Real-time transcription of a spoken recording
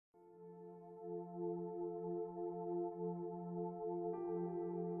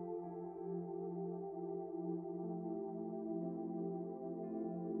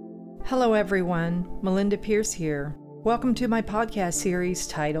Hello everyone, Melinda Pierce here. Welcome to my podcast series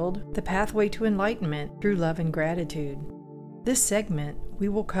titled The Pathway to Enlightenment Through Love and Gratitude. This segment, we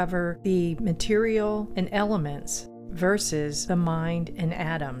will cover the material and elements versus the mind and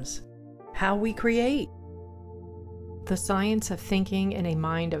atoms. How we create. The science of thinking in a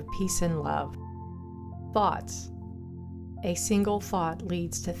mind of peace and love. Thoughts. A single thought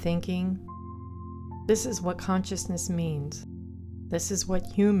leads to thinking. This is what consciousness means. This is what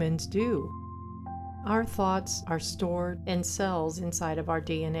humans do. Our thoughts are stored in cells inside of our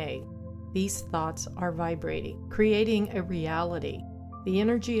DNA. These thoughts are vibrating, creating a reality. The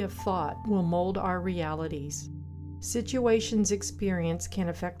energy of thought will mold our realities. Situations experienced can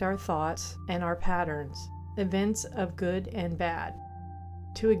affect our thoughts and our patterns, events of good and bad.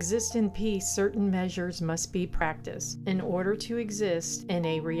 To exist in peace, certain measures must be practiced. In order to exist in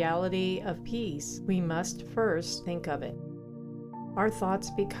a reality of peace, we must first think of it. Our thoughts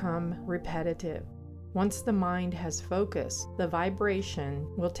become repetitive. Once the mind has focus, the vibration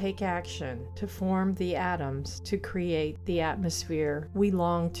will take action to form the atoms to create the atmosphere we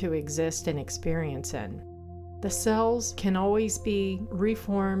long to exist and experience in. The cells can always be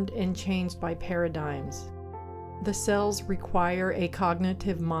reformed and changed by paradigms. The cells require a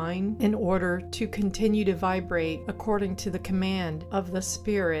cognitive mind in order to continue to vibrate according to the command of the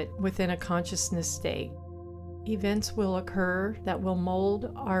spirit within a consciousness state. Events will occur that will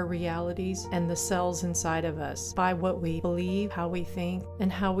mold our realities and the cells inside of us by what we believe, how we think,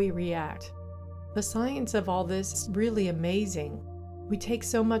 and how we react. The science of all this is really amazing. We take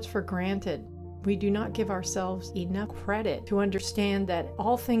so much for granted. We do not give ourselves enough credit to understand that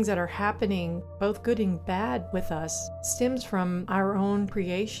all things that are happening, both good and bad with us, stems from our own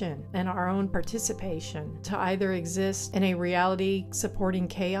creation and our own participation to either exist in a reality supporting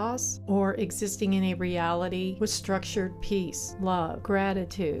chaos or existing in a reality with structured peace, love,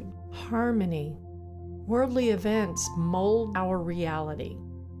 gratitude, harmony. Worldly events mold our reality.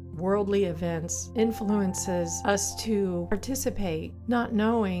 Worldly events influences us to participate, not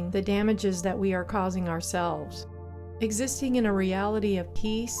knowing the damages that we are causing ourselves. Existing in a reality of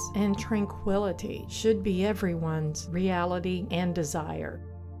peace and tranquility should be everyone's reality and desire.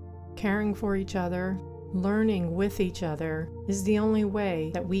 Caring for each other, learning with each other is the only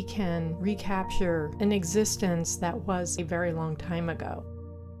way that we can recapture an existence that was a very long time ago.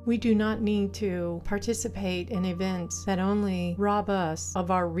 We do not need to participate in events that only rob us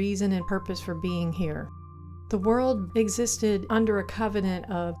of our reason and purpose for being here. The world existed under a covenant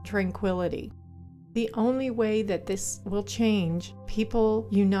of tranquility. The only way that this will change, people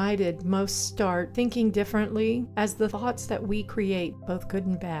united must start thinking differently, as the thoughts that we create, both good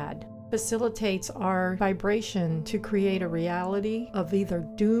and bad, facilitates our vibration to create a reality of either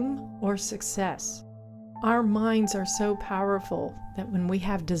doom or success. Our minds are so powerful that when we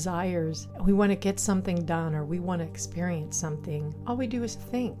have desires, we want to get something done or we want to experience something, all we do is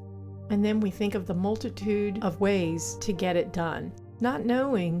think. And then we think of the multitude of ways to get it done, not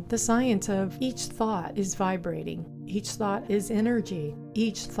knowing the science of each thought is vibrating. Each thought is energy.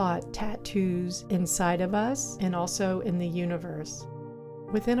 Each thought tattoos inside of us and also in the universe.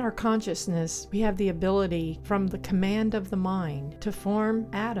 Within our consciousness, we have the ability from the command of the mind to form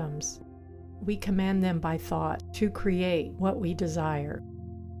atoms. We command them by thought to create what we desire.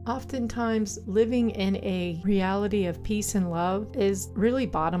 Oftentimes, living in a reality of peace and love is really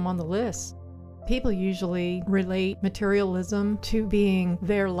bottom on the list. People usually relate materialism to being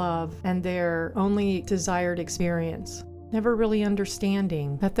their love and their only desired experience, never really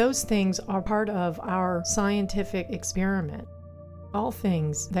understanding that those things are part of our scientific experiment. All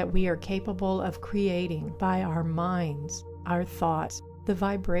things that we are capable of creating by our minds, our thoughts, the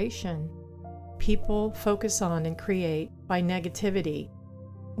vibration, people focus on and create by negativity.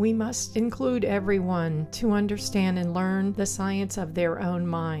 We must include everyone to understand and learn the science of their own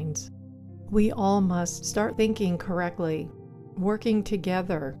minds. We all must start thinking correctly, working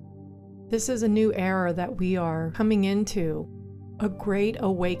together. This is a new era that we are coming into, a great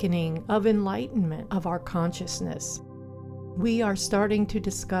awakening of enlightenment of our consciousness. We are starting to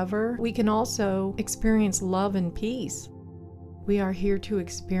discover we can also experience love and peace. We are here to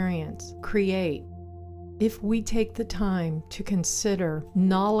experience, create. If we take the time to consider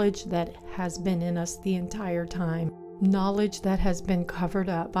knowledge that has been in us the entire time, knowledge that has been covered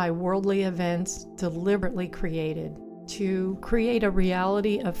up by worldly events deliberately created to create a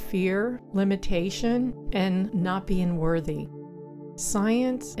reality of fear, limitation, and not being worthy.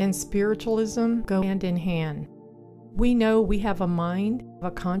 Science and spiritualism go hand in hand. We know we have a mind,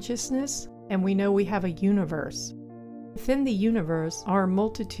 a consciousness, and we know we have a universe. Within the universe are a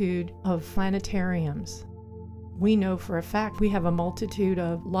multitude of planetariums. We know for a fact we have a multitude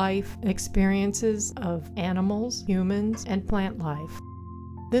of life experiences of animals, humans, and plant life.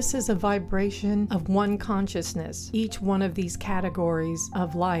 This is a vibration of one consciousness. Each one of these categories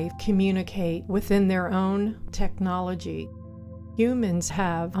of life communicate within their own technology. Humans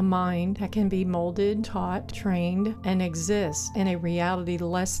have a mind that can be molded, taught, trained, and exists in a reality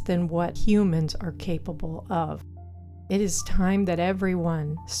less than what humans are capable of. It is time that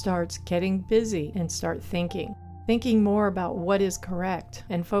everyone starts getting busy and start thinking more about what is correct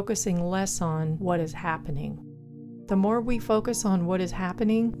and focusing less on what is happening. The more we focus on what is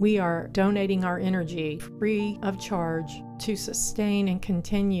happening, we are donating our energy free of charge to sustain and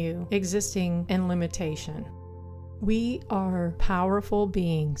continue existing in limitation. We are powerful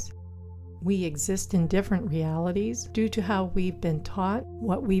beings. We exist in different realities due to how we've been taught,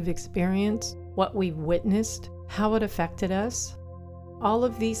 what we've experienced, what we've witnessed, how it affected us. All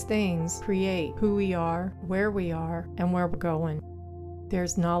of these things create who we are, where we are, and where we're going.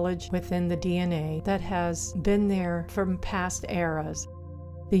 There's knowledge within the DNA that has been there from past eras.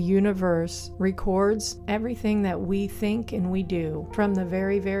 The universe records everything that we think and we do from the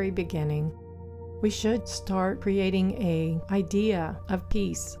very, very beginning. We should start creating an idea of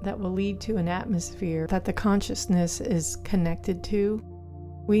peace that will lead to an atmosphere that the consciousness is connected to.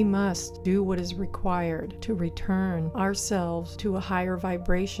 We must do what is required to return ourselves to a higher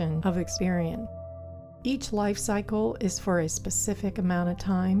vibration of experience. Each life cycle is for a specific amount of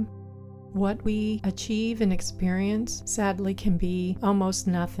time. What we achieve and experience, sadly, can be almost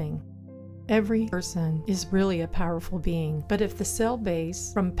nothing. Every person is really a powerful being, but if the cell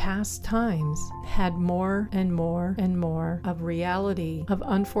base from past times had more and more and more of reality of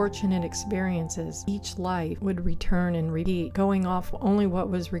unfortunate experiences, each life would return and repeat, going off only what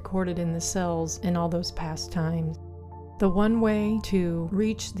was recorded in the cells in all those past times. The one way to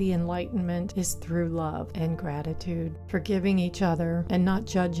reach the enlightenment is through love and gratitude, forgiving each other and not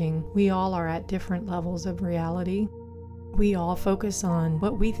judging. We all are at different levels of reality. We all focus on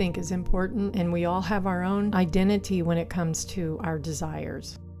what we think is important, and we all have our own identity when it comes to our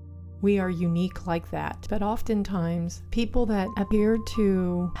desires. We are unique like that, but oftentimes people that appear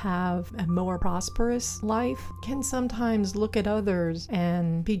to have a more prosperous life can sometimes look at others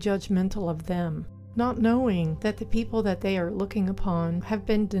and be judgmental of them, not knowing that the people that they are looking upon have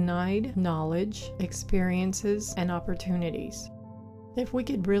been denied knowledge, experiences, and opportunities. If we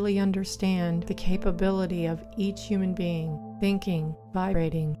could really understand the capability of each human being, thinking,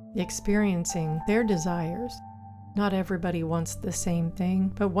 vibrating, experiencing their desires. Not everybody wants the same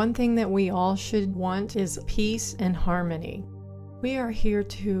thing, but one thing that we all should want is peace and harmony. We are here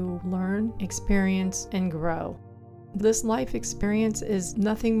to learn, experience, and grow. This life experience is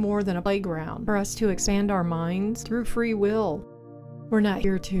nothing more than a playground for us to expand our minds through free will. We're not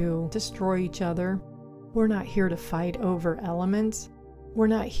here to destroy each other. We're not here to fight over elements. We're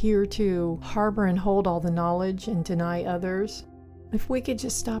not here to harbor and hold all the knowledge and deny others. If we could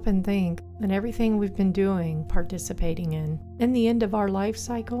just stop and think, and everything we've been doing, participating in the end of our life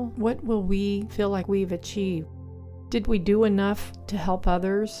cycle, what will we feel like we've achieved? Did we do enough to help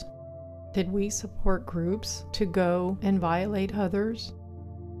others? Did we support groups to go and violate others?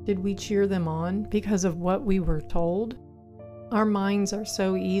 Did we cheer them on because of what we were told? Our minds are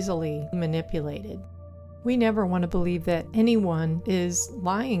so easily manipulated. We never want to believe that anyone is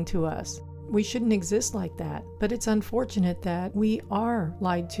lying to us. We shouldn't exist like that, but it's unfortunate that we are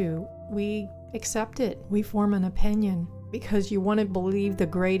lied to. We accept it. We form an opinion because you want to believe the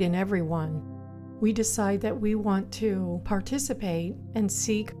great in everyone. We decide that we want to participate and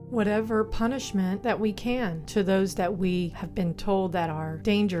seek whatever punishment that we can to those that we have been told that are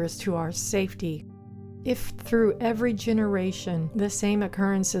dangerous to our safety. If through every generation the same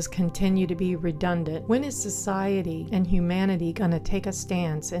occurrences continue to be redundant, when is society and humanity going to take a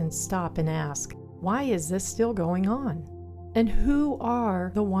stance and stop and ask, why is this still going on? And who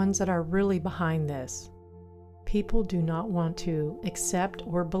are the ones that are really behind this? People do not want to accept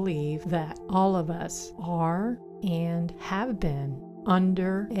or believe that all of us are and have been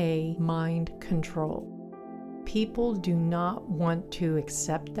under a mind control. People do not want to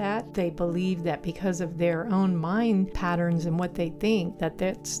accept that. They believe that because of their own mind patterns and what they think, that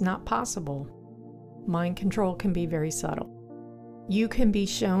that's not possible. Mind control can be very subtle. You can be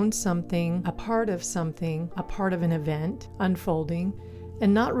shown something, a part of an event unfolding,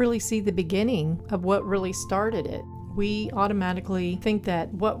 and not really see the beginning of what really started it. We automatically think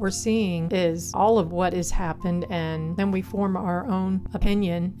that what we're seeing is all of what has happened, and then we form our own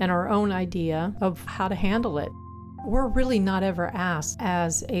opinion and our own idea of how to handle it. We're really not ever asked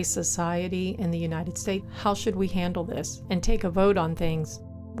as a society in the United States, how should we handle this and take a vote on things?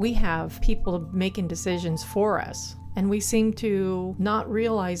 We have people making decisions for us, and we seem to not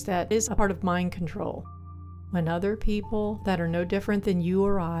realize that is a part of mind control. When other people that are no different than you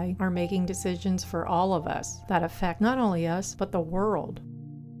or I are making decisions for all of us that affect not only us, but the world.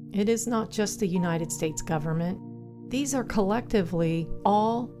 It is not just the United States government. These are collectively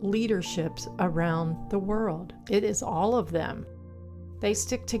all leaderships around the world. It is all of them. They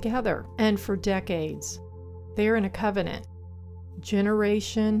stick together, and for decades, they're in a covenant.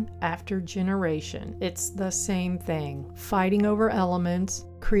 Generation after generation, it's the same thing. Fighting over elements,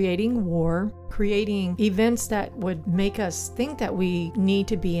 creating war, creating events that would make us think that we need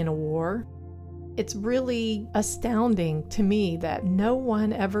to be in a war. It's really astounding to me that no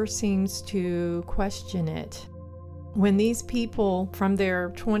one ever seems to question it. When these people from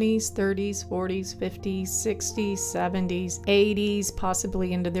their 20s, 30s, 40s, 50s, 60s, 70s, 80s,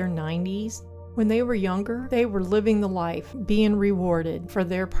 possibly into their 90s, when they were younger, they were living the life, being rewarded for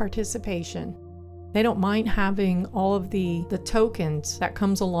their participation. They don't mind having all of the tokens that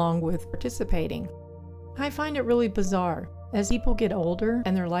comes along with participating. I find it really bizarre. As people get older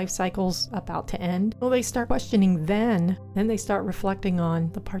and their life cycle's about to end, well, they start questioning then they start reflecting on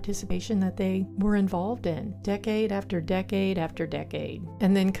the participation that they were involved in, decade after decade after decade.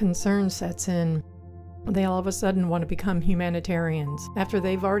 And then concern sets in. They all of a sudden want to become humanitarians after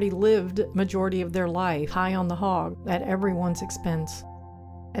they've already lived majority of their life high on the hog at everyone's expense.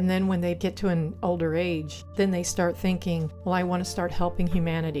 And then when they get to an older age, then they start thinking, well, I want to start helping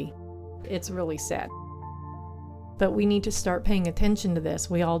humanity. It's really sad. But we need to start paying attention to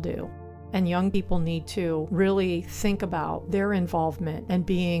this. We all do. And young people need to really think about their involvement and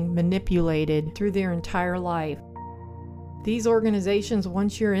being manipulated through their entire life. These organizations,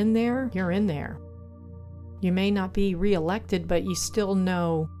 once you're in there, you're in there. You may not be reelected, but you still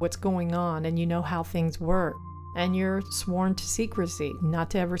know what's going on and you know how things work. And you're sworn to secrecy,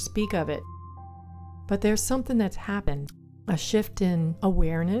 not to ever speak of it. But there's something that's happened. A shift in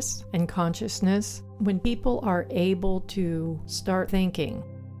awareness and consciousness when people are able to start thinking.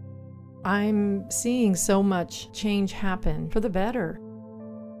 I'm seeing so much change happen for the better.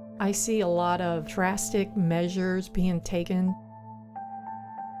 I see a lot of drastic measures being taken.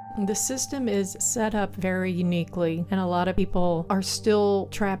 The system is set up very uniquely, and a lot of people are still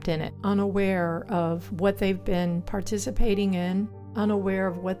trapped in it, unaware of what they've been participating in, unaware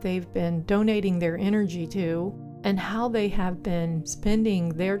of what they've been donating their energy to, and how they have been spending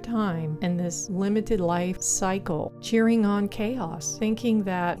their time in this limited life cycle, cheering on chaos, thinking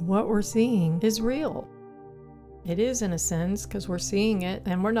that what we're seeing is real. It is in a sense, because we're seeing it,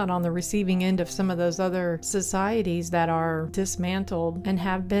 and we're not on the receiving end of some of those other societies that are dismantled and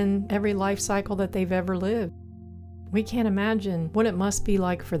have been every life cycle that they've ever lived. We can't imagine what it must be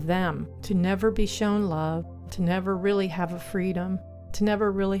like for them to never be shown love, to never really have a freedom, to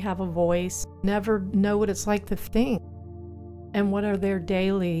never really have a voice, never know what it's like to think. And what are their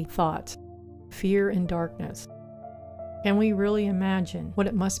daily thoughts? Fear and darkness. Can we really imagine what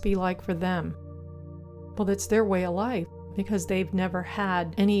it must be like for them? Well, that's their way of life, because they've never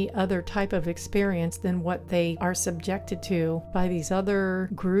had any other type of experience than what they are subjected to by these other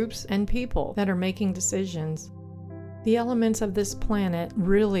groups and people that are making decisions. The elements of this planet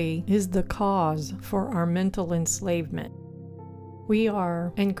really is the cause for our mental enslavement. We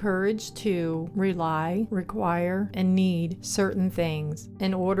are encouraged to rely, require, and need certain things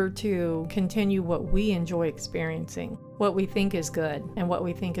in order to continue what we enjoy experiencing, what we think is good, and what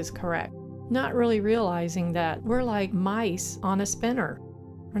we think is correct. Not really realizing that we're like mice on a spinner.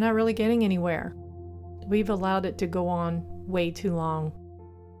 We're not really getting anywhere. We've allowed it to go on way too long.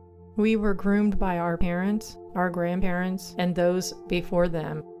 We were groomed by our parents, our grandparents, and those before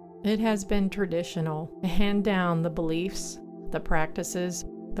them. It has been traditional to hand down the beliefs, the practices,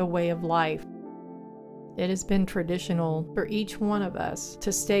 the way of life. It has been traditional for each one of us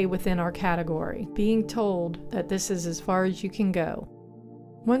to stay within our category, being told that this is as far as you can go.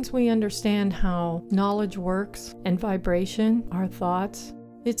 Once we understand how knowledge works and vibration, our thoughts,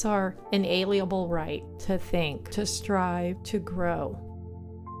 it's our inalienable right to think, to strive, to grow.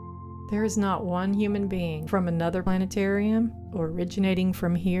 There is not one human being from another planetarium or originating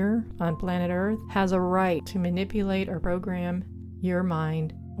from here on planet Earth has a right to manipulate or program your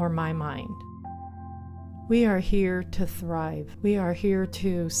mind or my mind. We are here to thrive. We are here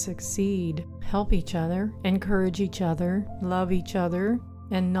to succeed, help each other, encourage each other, love each other,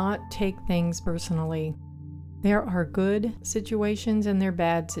 and not take things personally. There are good situations and there are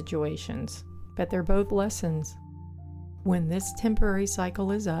bad situations, but they're both lessons. When this temporary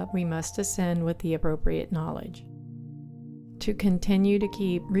cycle is up, we must ascend with the appropriate knowledge. to continue to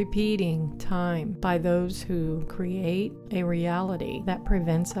keep repeating time by those who create a reality that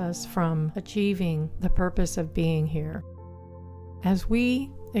prevents us from achieving the purpose of being here. As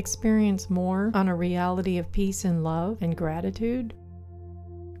we experience more on a reality of peace and love and gratitude,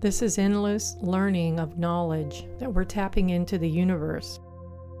 this is endless learning of knowledge that we're tapping into the universe.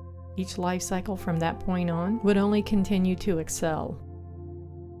 Each life cycle from that point on would only continue to excel.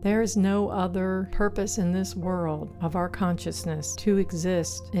 There is no other purpose in this world of our consciousness to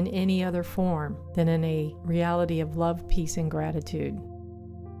exist in any other form than in a reality of love, peace, and gratitude.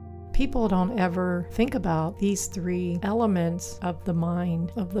 People don't ever think about these three elements of the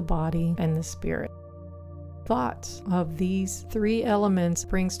mind, of the body, and the spirit. Thoughts of these three elements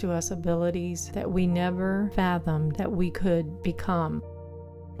brings to us abilities that we never fathomed that we could become.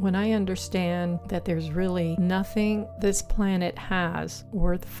 When I understand that there's really nothing this planet has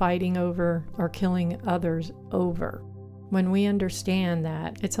worth fighting over or killing others over, when we understand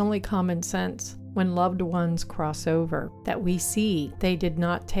that it's only common sense when loved ones cross over, that we see they did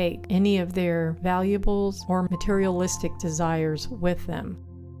not take any of their valuables or materialistic desires with them.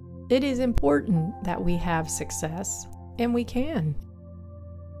 It is important that we have success, and we can.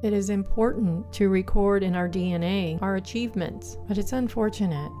 It is important to record in our DNA our achievements, but it's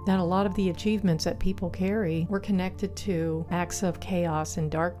unfortunate that a lot of the achievements that people carry were connected to acts of chaos and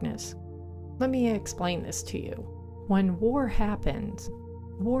darkness. Let me explain this to you. When war happens,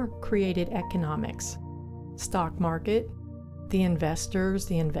 war created economics, stock market, the investors,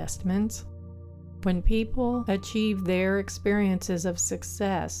 the investments. When people achieve their experiences of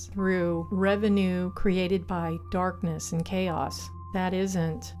success through revenue created by darkness and chaos, that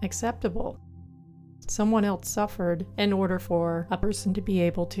isn't acceptable. Someone else suffered in order for a person to be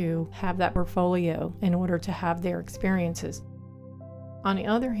able to have that portfolio, in order to have their experiences. On the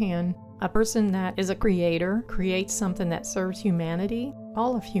other hand, a person that is a creator creates something that serves humanity,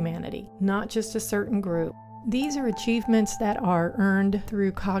 all of humanity, not just a certain group. These are achievements that are earned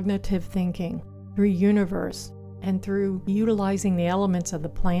through cognitive thinking, through universe, and through utilizing the elements of the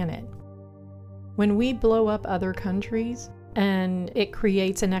planet. When we blow up other countries, and it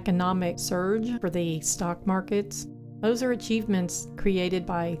creates an economic surge for the stock markets, those are achievements created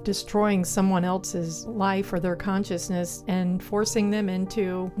by destroying someone else's life or their consciousness and forcing them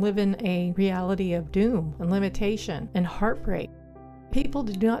into living a reality of doom and limitation and heartbreak. People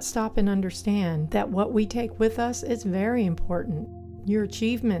do not stop and understand that what we take with us is very important. Your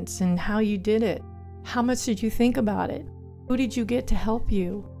achievements and how you did it. How much did you think about it? Who did you get to help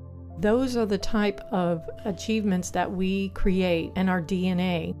you? Those are the type of achievements that we create in our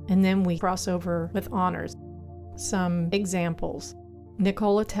DNA, and then we cross over with honors. Some examples.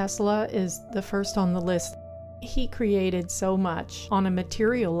 Nikola Tesla is the first on the list. He created so much on a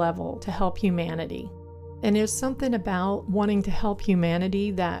material level to help humanity. And there's something about wanting to help humanity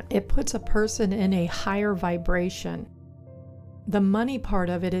that it puts a person in a higher vibration. The money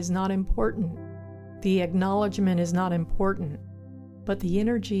part of it is not important. The acknowledgement is not important. But the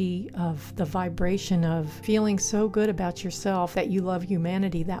energy of the vibration of feeling so good about yourself that you love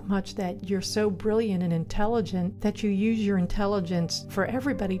humanity that much, that you're so brilliant and intelligent that you use your intelligence for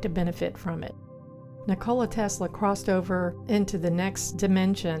everybody to benefit from it. Nikola Tesla crossed over into the next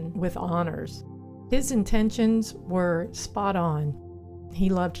dimension with honors. His intentions were spot on. He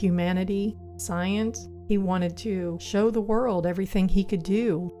loved humanity, science. He wanted to show the world everything he could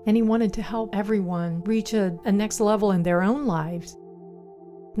do, and he wanted to help everyone reach a next level in their own lives.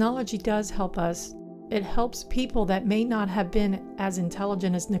 Technology does help us. It helps people that may not have been as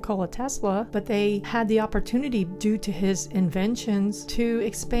intelligent as Nikola Tesla, but they had the opportunity due to his inventions to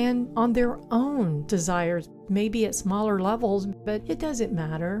expand on their own desires, maybe at smaller levels, but it doesn't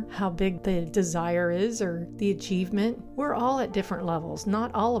matter how big the desire is or the achievement. We're all at different levels.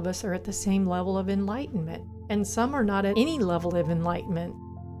 Not all of us are at the same level of enlightenment, and some are not at any level of enlightenment.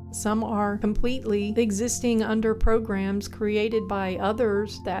 Some are completely existing under programs created by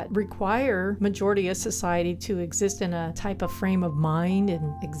others that require majority of society to exist in a type of frame of mind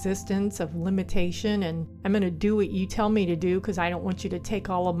and existence of limitation, and I'm going to do what you tell me to do because I don't want you to take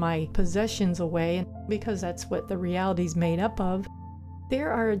all of my possessions away, and because that's what the reality is made up of.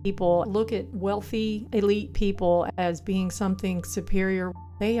 There are people look at wealthy, elite people as being something superior.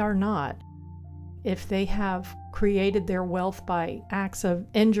 They are not. If they have created their wealth by acts of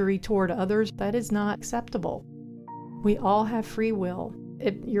injury toward others, that is not acceptable. We all have free will.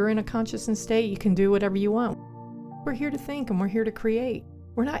 If you're in a consciousness state, you can do whatever you want. We're here to think and we're here to create.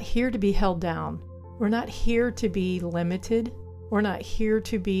 We're not here to be held down. We're not here to be limited. We're not here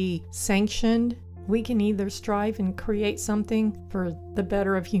to be sanctioned. We can either strive and create something for the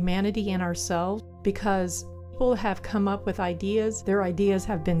better of humanity and ourselves, because People have come up with ideas, their ideas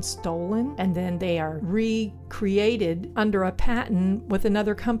have been stolen, and then they are recreated under a patent with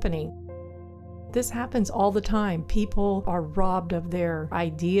another company. This happens all the time. People are robbed of their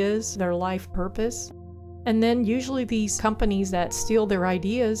ideas, their life purpose. And then usually these companies that steal their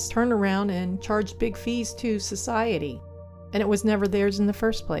ideas turn around and charge big fees to society. And it was never theirs in the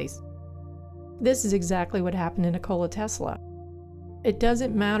first place. This is exactly what happened to Nikola Tesla. It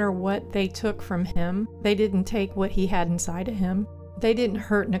doesn't matter what they took from him. They didn't take what he had inside of him. They didn't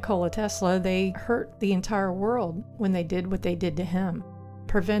hurt Nikola Tesla. They hurt the entire world when they did what they did to him.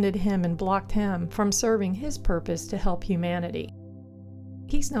 Prevented him and blocked him from serving his purpose to help humanity.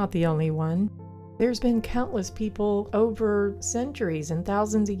 He's not the only one. There's been countless people over centuries and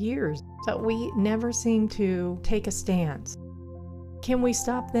thousands of years, but we never seem to take a stance. Can we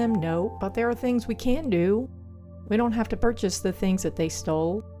stop them? No, but there are things we can do. We don't have to purchase the things that they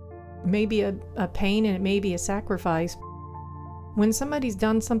stole. It may be a pain and it may be a sacrifice. When somebody's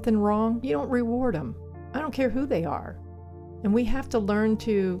done something wrong, you don't reward them. I don't care who they are. And we have to learn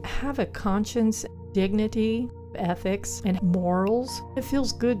to have a conscience, dignity, ethics, and morals. It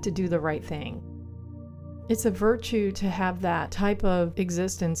feels good to do the right thing. It's a virtue to have that type of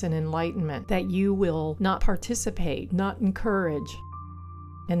existence and enlightenment that you will not participate, not encourage.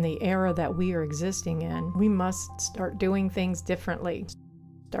 In the era that we are existing in, we must start doing things differently.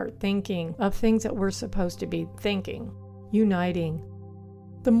 Start thinking of things that we're supposed to be thinking, uniting.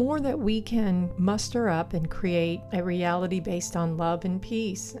 The more that we can muster up and create a reality based on love and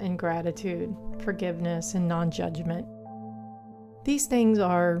peace and gratitude, forgiveness and non-judgment. These things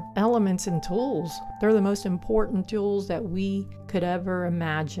are elements and tools. They're the most important tools that we could ever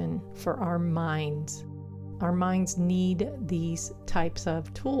imagine for our minds. Our minds need these types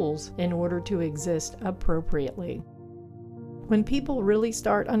of tools in order to exist appropriately. When people really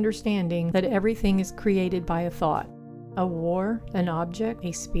start understanding that everything is created by a thought, a war, an object,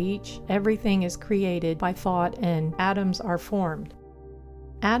 a speech, everything is created by thought and atoms are formed.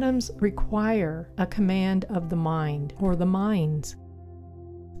 Atoms require a command of the mind or the minds.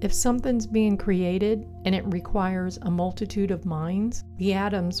 If something's being created and it requires a multitude of minds, the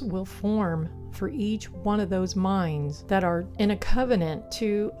atoms will form for each one of those minds that are in a covenant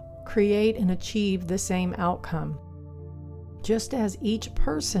to create and achieve the same outcome. Just as each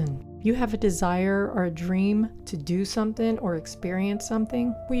person, you have a desire or a dream to do something or experience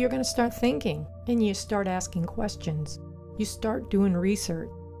something, well, you're going to start thinking and you start asking questions. You start doing research.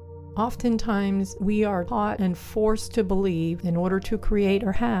 Oftentimes, we are taught and forced to believe in order to create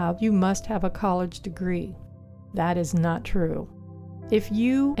or have, you must have a college degree. That is not true. If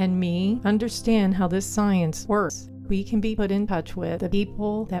you and me understand how this science works, we can be put in touch with the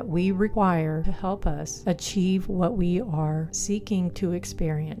people that we require to help us achieve what we are seeking to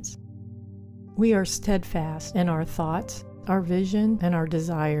experience. We are steadfast in our thoughts, our vision, and our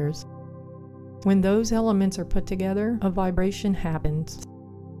desires. When those elements are put together, a vibration happens.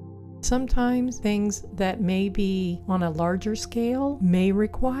 Sometimes things that may be on a larger scale may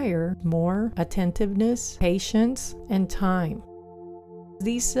require more attentiveness, patience, and time.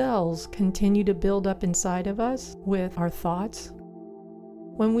 These cells continue to build up inside of us with our thoughts.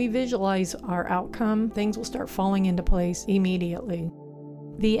 When we visualize our outcome, things will start falling into place immediately.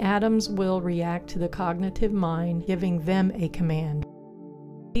 The atoms will react to the cognitive mind, giving them a command.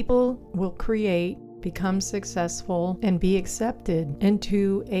 People will create, become successful, and be accepted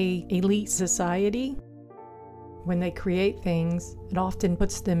into an elite society. When they create things, it often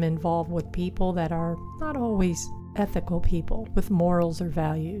puts them involved with people that are not always ethical people with morals or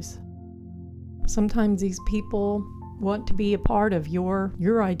values. Sometimes these people want to be a part of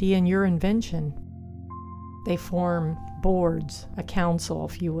your idea and your invention. They form boards, a council,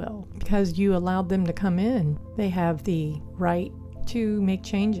 if you will, because you allowed them to come in. They have the right to make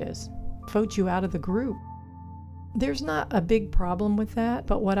changes, vote you out of the group. There's not a big problem with that,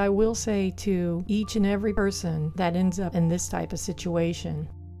 but what I will say to each and every person that ends up in this type of situation,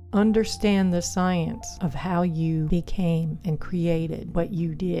 understand the science of how you became and created what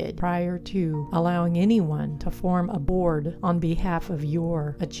you did prior to allowing anyone to form a board on behalf of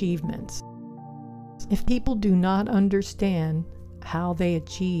your achievements. If people do not understand how they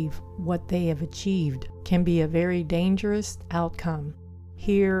achieve what they have achieved, can be a very dangerous outcome.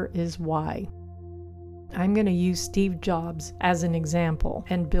 Here is why. I'm going to use Steve Jobs as an example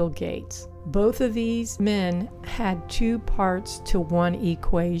and Bill Gates. Both of these men had two parts to one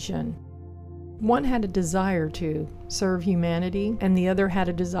equation. One had a desire to serve humanity, and the other had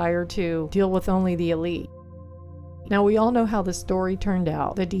a desire to deal with only the elite. Now, we all know how the story turned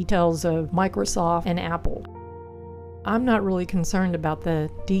out, the details of Microsoft and Apple. I'm not really concerned about the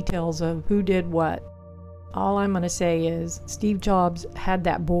details of who did what. All I'm going to say is Steve Jobs had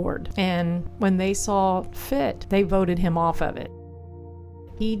that board, and when they saw fit, they voted him off of it.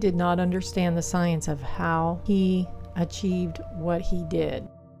 He did not understand the science of how he achieved what he did.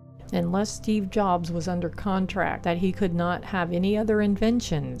 Unless Steve Jobs was under contract that he could not have any other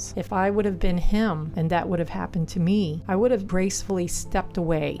inventions, if I would have been him and that would have happened to me, I would have gracefully stepped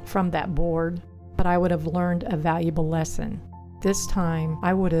away from that board, but I would have learned a valuable lesson. This time,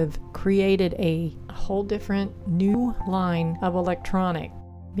 I would have created a whole different new line of electronic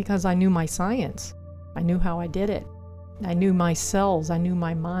because I knew my science. I knew how I did it. I knew my cells. I knew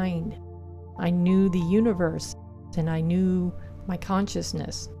my mind. I knew the universe, and I knew my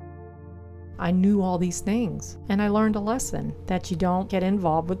consciousness. I knew all these things, and I learned a lesson that you don't get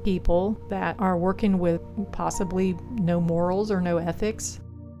involved with people that are working with possibly no morals or no ethics.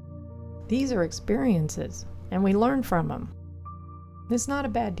 These are experiences, and we learn from them. It's not a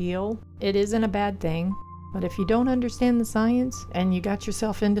bad deal. It isn't a bad thing. But if you don't understand the science and you got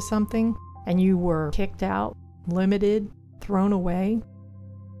yourself into something and you were kicked out, limited, thrown away,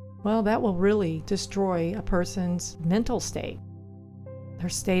 well, that will really destroy a person's mental state. Their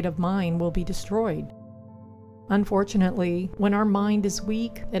state of mind will be destroyed. Unfortunately, when our mind is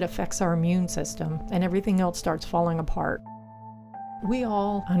weak, it affects our immune system and everything else starts falling apart. We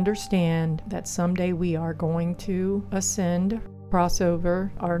all understand that someday we are going to ascend,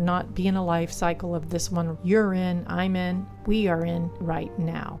 crossover, or not be in a life cycle of this one you're in, I'm in, we are in right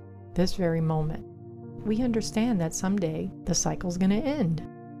now, this very moment. We understand that someday the cycle's going to end.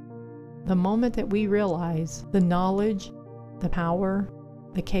 The moment that we realize the knowledge, the power,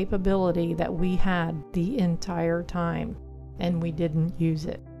 the capability that we had the entire time, and we didn't use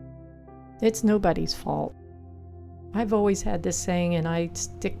it. It's nobody's fault. I've always had this saying, and I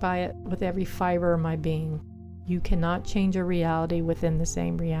stick by it with every fiber of my being. You cannot change a reality within the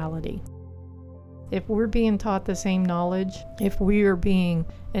same reality. If we're being taught the same knowledge, if we are being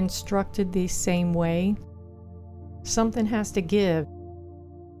instructed the same way, something has to give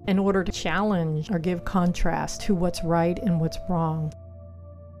in order to challenge or give contrast to what's right and what's wrong.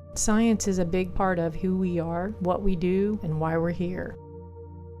 Science is a big part of who we are, what we do, and why we're here.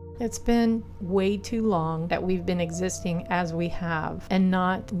 It's been way too long that we've been existing as we have and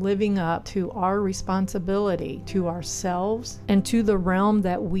not living up to our responsibility to ourselves and to the realm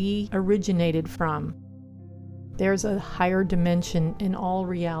that we originated from. There's a higher dimension in all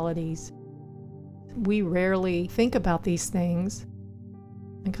realities. We rarely think about these things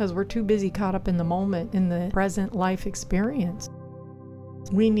because we're too busy caught up in the moment, in the present life experience.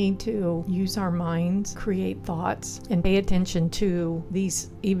 We need to use our minds, create thoughts, and pay attention to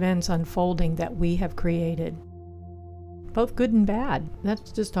these events unfolding that we have created. Both good and bad.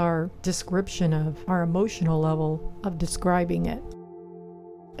 That's just our description of our emotional level of describing it.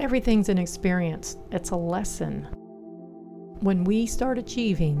 Everything's an experience. It's a lesson. When we start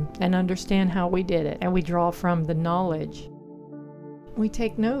achieving and understand how we did it, and we draw from the knowledge, we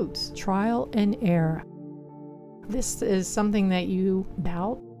take notes, trial and error. This is something that you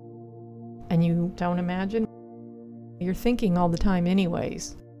doubt and you don't imagine. You're thinking all the time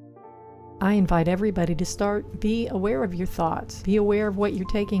anyways. I invite everybody to be aware of your thoughts, be aware of what you're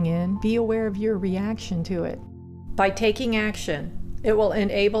taking in, be aware of your reaction to it. By taking action, it will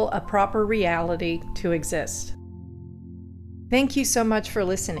enable a proper reality to exist. Thank you so much for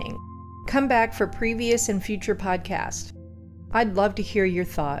listening. Come back for previous and future podcasts. I'd love to hear your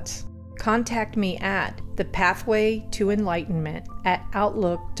thoughts. Contact me at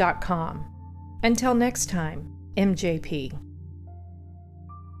thepathwaytoenlightenment@outlook.com. Until next time, MJP.